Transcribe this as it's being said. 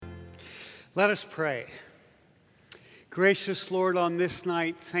Let us pray. Gracious Lord, on this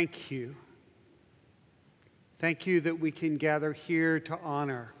night, thank you. Thank you that we can gather here to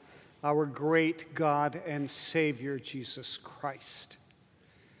honor our great God and Savior, Jesus Christ.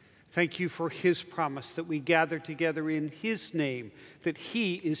 Thank you for his promise that we gather together in his name, that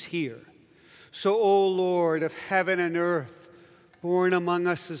he is here. So, O Lord of heaven and earth, born among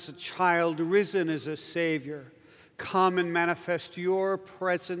us as a child, risen as a Savior, come and manifest your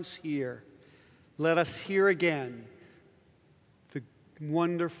presence here. Let us hear again the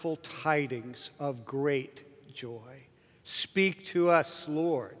wonderful tidings of great joy. Speak to us,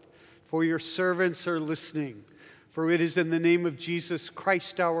 Lord, for your servants are listening. For it is in the name of Jesus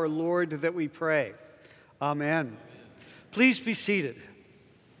Christ our Lord that we pray. Amen. Please be seated.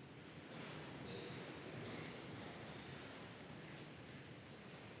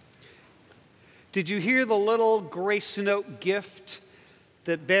 Did you hear the little grace note gift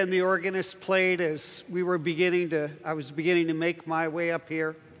that Ben the organist played as I was beginning to make my way up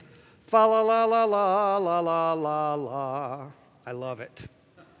here? Fa la la la la la la la la. I love it.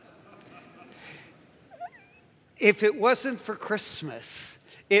 If it wasn't for Christmas,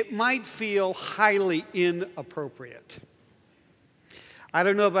 it might feel highly inappropriate. I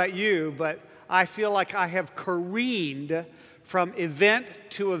don't know about you, but I feel like I have careened from event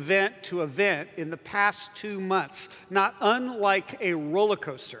to event to event in the past 2 months, not unlike a roller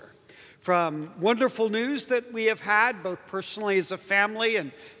coaster. From wonderful news that we have had, both personally as a family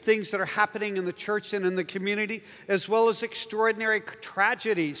and things that are happening in the church and in the community, as well as extraordinary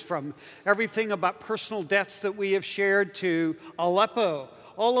tragedies, from everything about personal deaths that we have shared to Aleppo,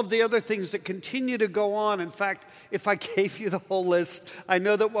 all of the other things that continue to go on. In fact, if I gave you the whole list, I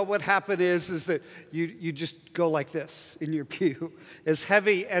know that what would happen is that you just go like this in your pew, as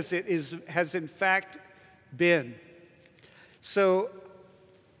heavy as it has in fact been. So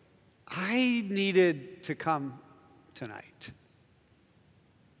I needed to come tonight.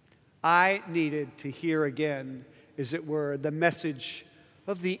 I needed to hear again, as it were, the message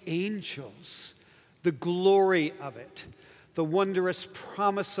of the angels, the glory of it, the wondrous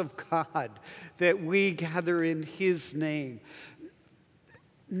promise of God that we gather in his name,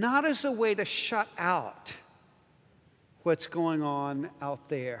 not as a way to shut out what's going on out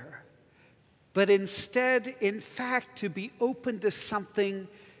there, but instead, in fact, to be open to something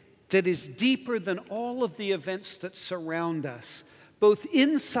that is deeper than all of the events that surround us, both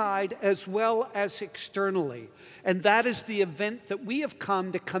inside as well as externally. And that is the event that we have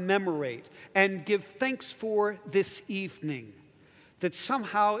come to commemorate and give thanks for this evening. That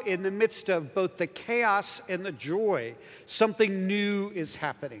somehow in the midst of both the chaos and the joy, something new is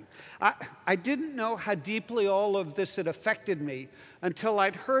happening. I didn't know how deeply all of this had affected me until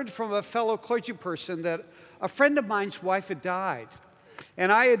I'd heard from a fellow clergy person that a friend of mine's wife had died.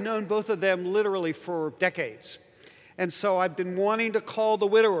 And I had known both of them literally for decades. And so I've been wanting to call the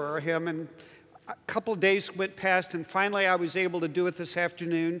widower him, and a couple of days went past, and finally I was able to do it this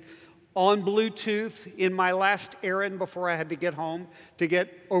afternoon on Bluetooth in my last errand before I had to get home to get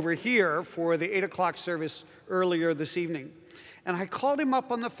over here for the 8 o'clock service earlier this evening. And I called him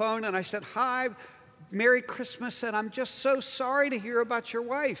up on the phone and I said, "Hi, Merry Christmas, and I'm just so sorry to hear about your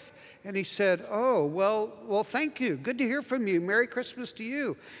wife." And he said, "Oh, well, thank you. Good to hear from you. Merry Christmas to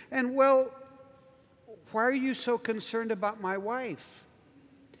you. And well, why are you so concerned about my wife?"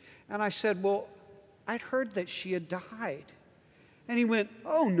 And I said, "Well, I'd heard that she had died." And he went,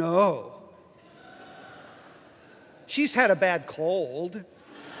 "Oh, no. She's had a bad cold.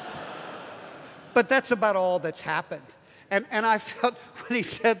 But that's about all that's happened." And I felt, when he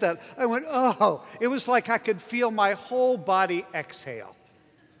said that, I went, oh, it was like I could feel my whole body exhale.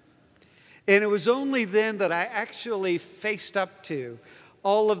 And it was only then that I actually faced up to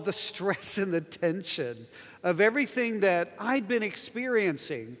all of the stress and the tension of everything that I'd been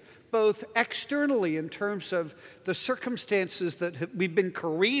experiencing, both externally in terms of the circumstances that we've been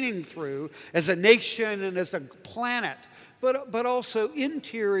careening through as a nation and as a planet, but also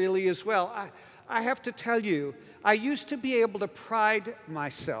interiorly as well. I have to tell you, I used to be able to pride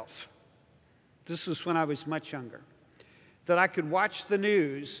myself, this was when I was much younger, that I could watch the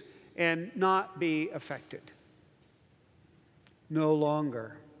news and not be affected. No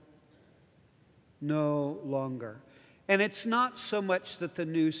longer. No longer. And it's not so much that the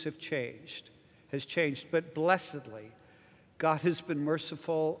news has changed, but blessedly, God has been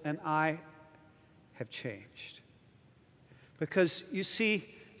merciful and I have changed. Because you see,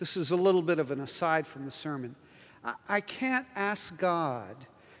 this is a little bit of an aside from the sermon. I can't ask God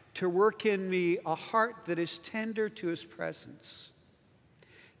to work in me a heart that is tender to his presence,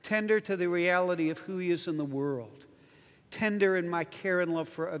 tender to the reality of who he is in the world, tender in my care and love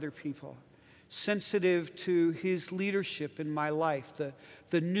for other people, sensitive to his leadership in my life,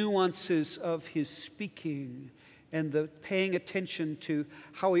 the nuances of his speaking, and the paying attention to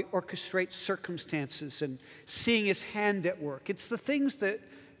how he orchestrates circumstances and seeing his hand at work. It's the things that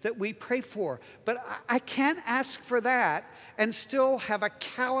we pray for. But I can't ask for that and still have a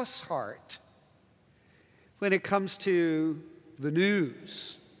callous heart when it comes to the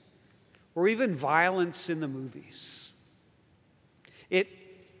news or even violence in the movies.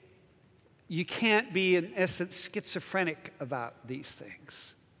 You can't be, in essence, schizophrenic about these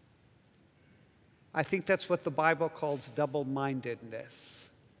things. I think that's what the Bible calls double-mindedness.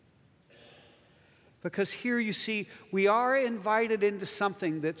 Because here you see, we are invited into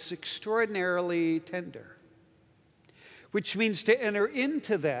something that's extraordinarily tender, which means to enter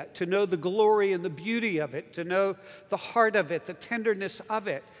into that, to know the glory and the beauty of it, to know the heart of it, the tenderness of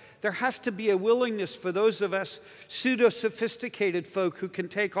it. There has to be a willingness for those of us pseudo-sophisticated folk who can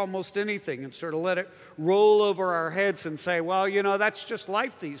take almost anything and sort of let it roll over our heads and say, well, that's just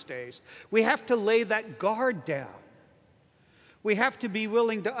life these days. We have to lay that guard down. We have to be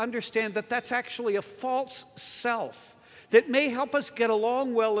willing to understand that that's actually a false self that may help us get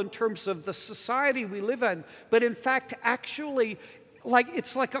along well in terms of the society we live in, but in fact, actually,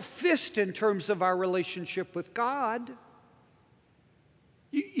 it's like a fist in terms of our relationship with God.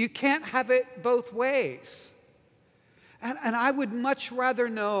 You can't have it both ways. And I would much rather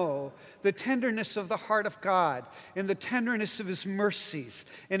know the tenderness of the heart of God and the tenderness of his mercies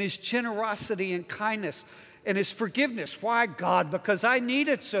and his generosity and kindness and his forgiveness. Why, God? Because I need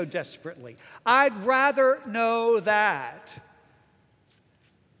it so desperately. I'd rather know that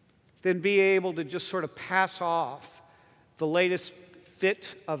than be able to just sort of pass off the latest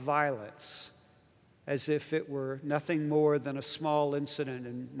fit of violence as if it were nothing more than a small incident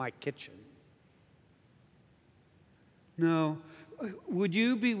in my kitchen. No. Would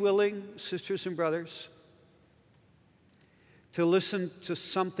you be willing, sisters and brothers, to listen to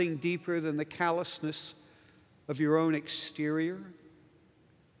something deeper than the callousness of your own exterior?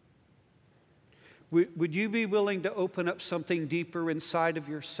 Would you be willing to open up something deeper inside of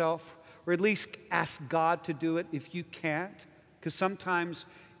yourself, or at least ask God to do it if you can't? Because sometimes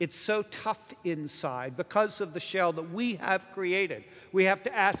it's so tough inside because of the shell that we have created. We have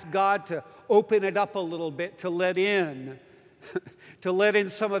to ask God to open it up a little bit, to let in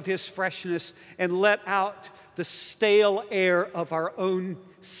some of his freshness and let out the stale air of our own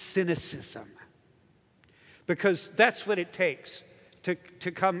cynicism. Because that's what it takes to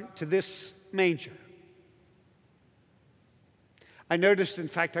come to this manger. I noticed, in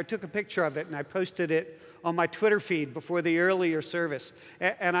fact, I took a picture of it and I posted it on my Twitter feed before the earlier service.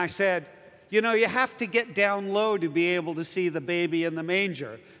 And I said, you have to get down low to be able to see the baby in the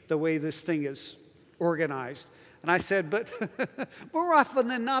manger, the way this thing is organized. And I said, but more often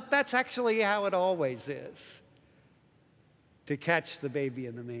than not, that's actually how it always is, to catch the baby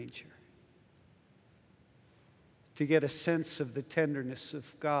in the manger, to get a sense of the tenderness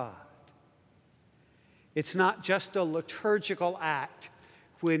of God. It's not just a liturgical act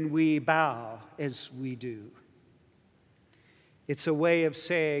when we bow as we do. It's a way of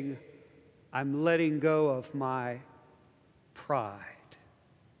saying, I'm letting go of my pride,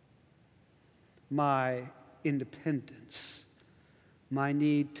 my independence, my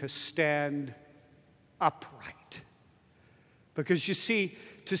need to stand upright. Because you see,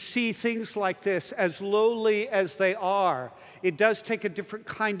 to see things like this, as lowly as they are, it does take a different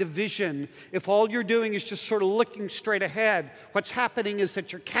kind of vision. If all you're doing is just sort of looking straight ahead, what's happening is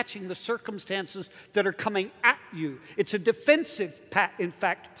that you're catching the circumstances that are coming at you. It's a defensive, in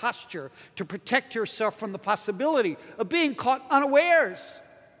fact, posture to protect yourself from the possibility of being caught unawares.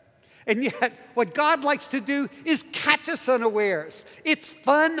 And yet, what God likes to do is catch us unawares. It's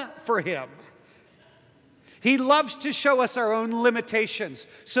fun for him. He loves to show us our own limitations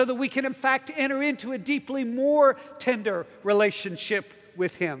so that we can, in fact, enter into a deeply more tender relationship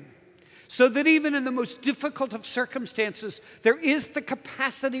with him. So that even in the most difficult of circumstances, there is the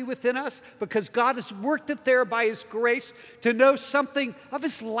capacity within us, because God has worked it there by his grace, to know something of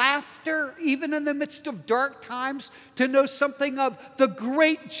his laughter, even in the midst of dark times, to know something of the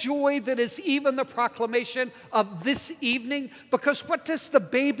great joy that is even the proclamation of this evening. Because what does the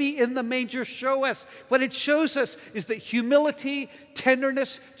baby in the manger show us? What it shows us is that humility,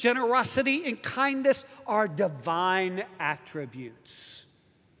 tenderness, generosity, and kindness are divine attributes.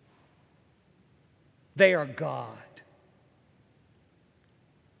 They are God.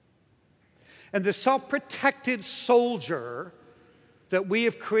 And the self-protected soldier that we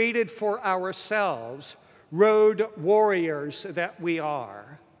have created for ourselves, road warriors that we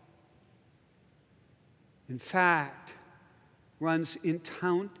are, in fact, runs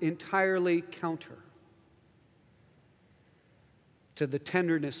entirely counter to the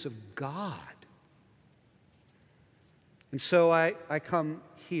tenderness of God. And so I come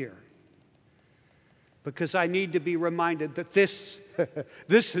here because I need to be reminded that this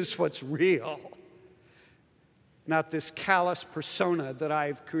is what's real, not this callous persona that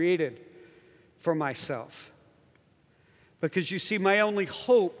I've created for myself. Because you see, my only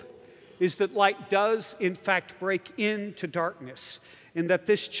hope is that light does, in fact, break into darkness, and that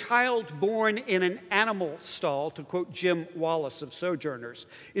this child born in an animal stall, to quote Jim Wallace of Sojourners,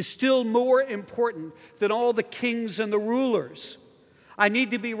 is still more important than all the kings and the rulers. I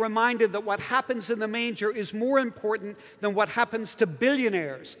need to be reminded that what happens in the manger is more important than what happens to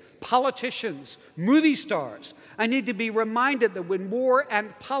billionaires, politicians, movie stars. I need to be reminded that when war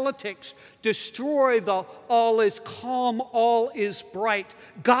and politics destroy the all is calm, all is bright,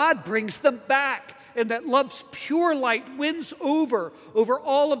 God brings them back, and that love's pure light wins over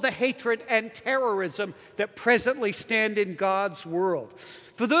all of the hatred and terrorism that presently stand in God's world.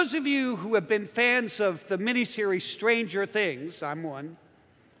 For those of you who have been fans of the miniseries Stranger Things, I'm one,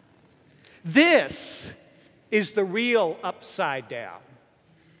 this is the real Upside Down.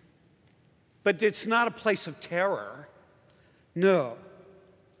 But it's not a place of terror. No,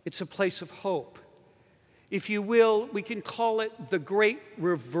 it's a place of hope. If you will, we can call it the great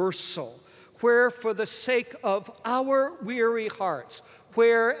reversal, where for the sake of our weary hearts,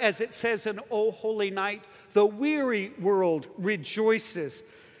 where, as it says in O Holy Night, the weary world rejoices,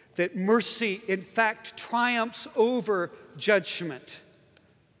 that mercy, in fact, triumphs over judgment.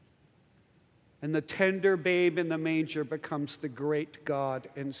 And the tender babe in the manger becomes the great God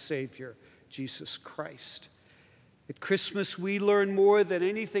and Savior, Jesus Christ. At Christmas, we learn more than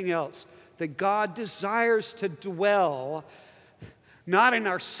anything else that God desires to dwell not in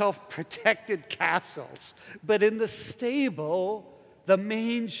our self-protected castles, but in the stable, the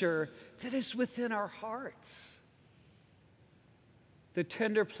manger that is within our hearts. The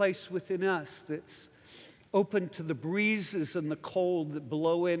tender place within us that's open to the breezes and the cold that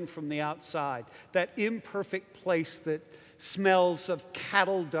blow in from the outside. That imperfect place that smells of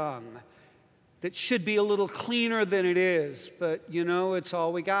cattle dung, that should be a little cleaner than it is, but you know, it's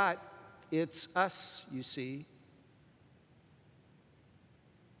all we got. It's us, you see.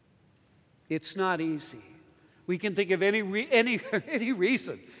 It's not easy. We can think of any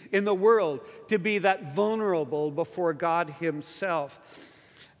reason in the world to be that vulnerable before God Himself.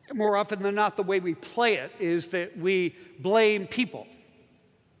 More often than not, the way we play it is that we blame people.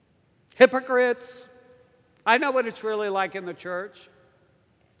 Hypocrites. I know what it's really like in the church.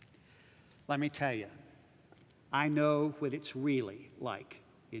 Let me tell you, I know what it's really like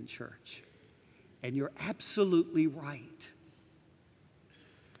in church. And you're absolutely right.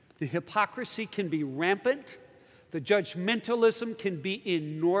 The hypocrisy can be rampant. The judgmentalism can be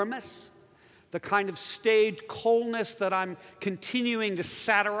enormous. The kind of staid coldness that I'm continuing to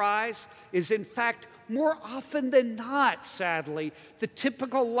satirize is, in fact, more often than not, sadly, the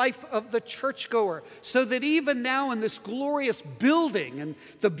typical life of the churchgoer. So that even now in this glorious building and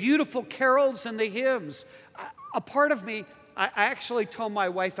the beautiful carols and the hymns, a part of me, I actually told my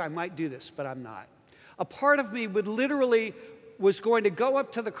wife I might do this, but I'm not. A part of me was going to go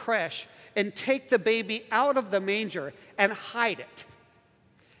up to the creche and take the baby out of the manger and hide it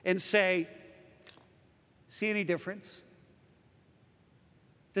and say, see any difference?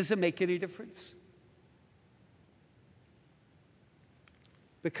 Does it make any difference?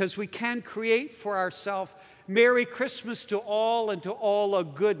 Because we can create for ourselves Merry Christmas to all and to all a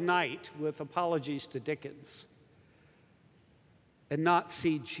good night, with apologies to Dickens, and not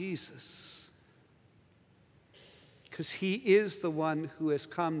see Jesus. Because He is the one who has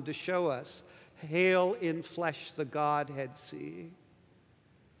come to show us, hail in flesh the Godhead see,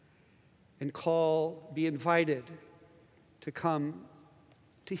 and be invited to come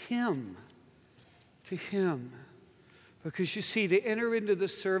to Him, Because you see, to enter into the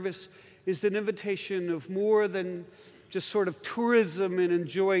service is an invitation of more than just sort of tourism and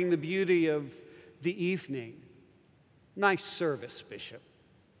enjoying the beauty of the evening. Nice service, Bishop.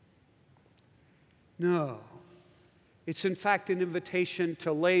 No. It's in fact an invitation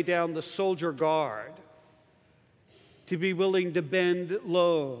to lay down the soldier guard, to be willing to bend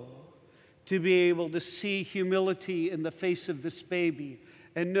low, to be able to see humility in the face of this baby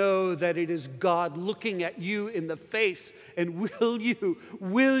and know that it is God looking at you in the face. And will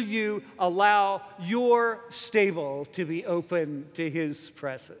you allow your stable to be open to His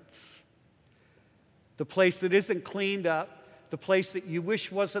presence? The place that isn't cleaned up, the place that you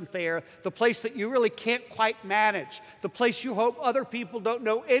wish wasn't there, the place that you really can't quite manage, the place you hope other people don't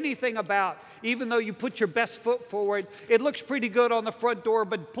know anything about, even though you put your best foot forward. It looks pretty good on the front door,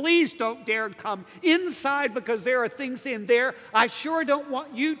 but please don't dare come inside because there are things in there I sure don't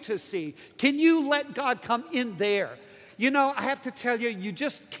want you to see. Can you let God come in there? You know, I have to tell you, you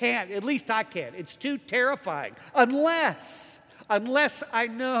just can't. At least I can't. It's too terrifying. Unless I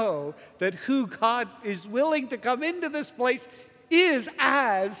know that who God is willing to come into this place is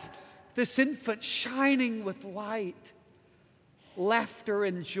as this infant shining with light, laughter,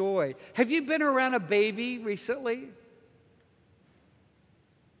 and joy. Have you been around a baby recently?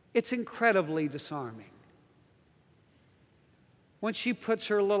 It's incredibly disarming. When she puts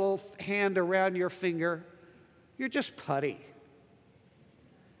her little hand around your finger, you're just putty.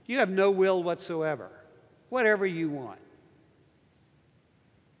 You have no will whatsoever. Whatever you want.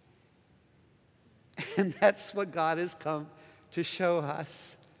 And that's what God has come to show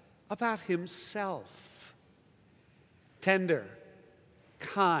us about himself. Tender,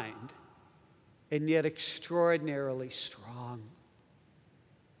 kind, and yet extraordinarily strong.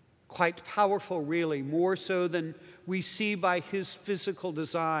 Quite powerful, really, more so than we see by his physical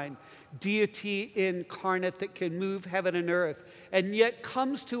design. Deity incarnate that can move heaven and earth, and yet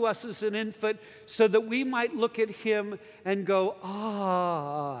comes to us as an infant so that we might look at him and go,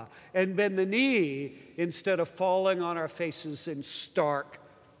 ah, and bend the knee instead of falling on our faces in stark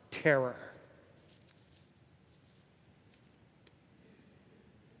terror.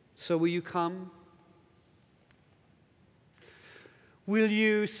 So will you come? Will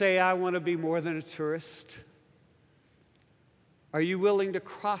you say, I want to be more than a tourist? Are you willing to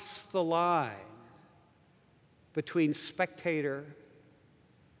cross the line between spectator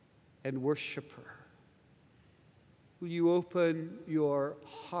and worshiper? Will you open your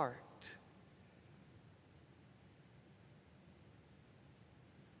heart?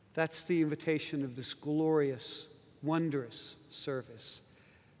 That's the invitation of this glorious, wondrous service.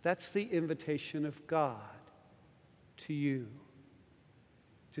 That's the invitation of God to you.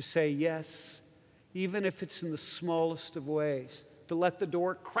 To say yes, even if it's in the smallest of ways, to let the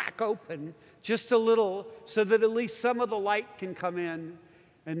door crack open just a little so that at least some of the light can come in,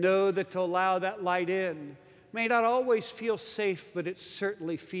 and know that to allow that light in may not always feel safe, but it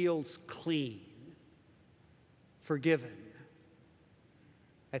certainly feels clean, forgiven,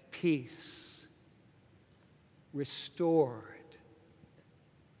 at peace, restored.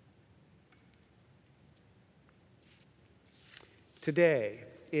 Today,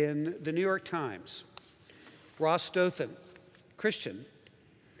 in the New York Times, Ross Douthat, Christian,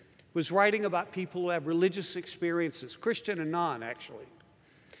 was writing about people who have religious experiences, Christian and non, actually.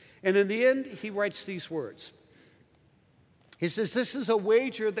 And in the end, he writes these words. He says, this is a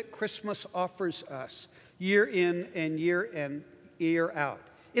wager that Christmas offers us year in and year out.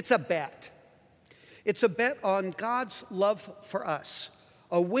 It's a bet. It's a bet on God's love for us.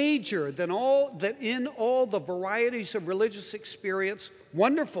 A wager that in all the varieties of religious experience,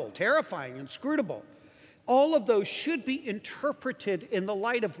 wonderful, terrifying, inscrutable, all of those should be interpreted in the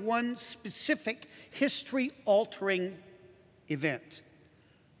light of one specific history-altering event,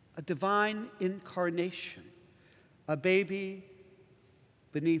 a divine incarnation, a baby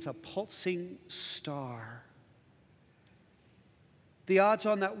beneath a pulsing star. The odds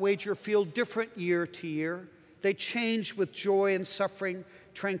on that wager feel different year to year. They change with joy and suffering,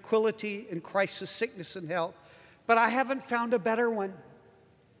 tranquility and crisis, sickness and health. But I haven't found a better one.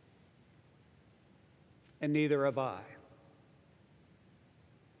 And neither have I.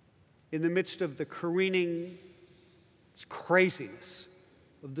 In the midst of the careening craziness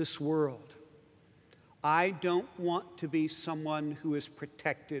of this world, I don't want to be someone who is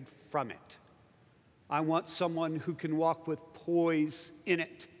protected from it. I want someone who can walk with poise in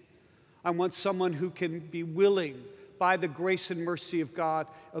it. I want someone who can be willing, by the grace and mercy of God,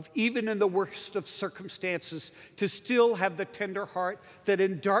 of even in the worst of circumstances, to still have the tender heart that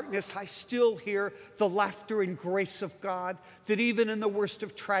in darkness I still hear the laughter and grace of God, that even in the worst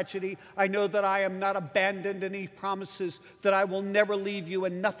of tragedy, I know that I am not abandoned, and he promises that I will never leave you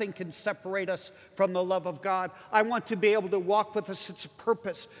and nothing can separate us from the love of God. I want to be able to walk with a sense of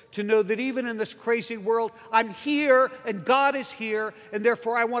purpose, to know that even in this crazy world, I'm here and God is here, and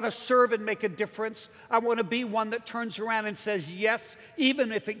therefore I want to serve and make a difference. I want to be one that turns around and says yes,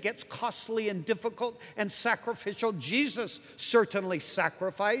 even if it gets costly and difficult and sacrificial. Jesus certainly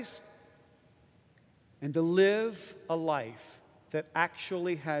sacrificed. And to live a life that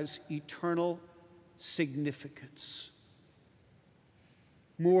actually has eternal significance,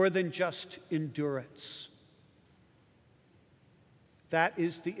 more than just endurance. That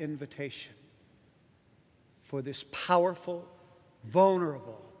is the invitation for this powerful,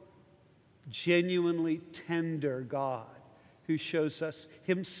 vulnerable, genuinely tender God who shows us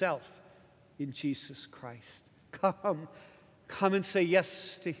himself in Jesus Christ. Come and say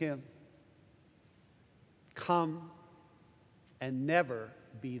yes to him. Come and never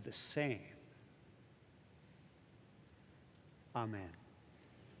be the same. Amen.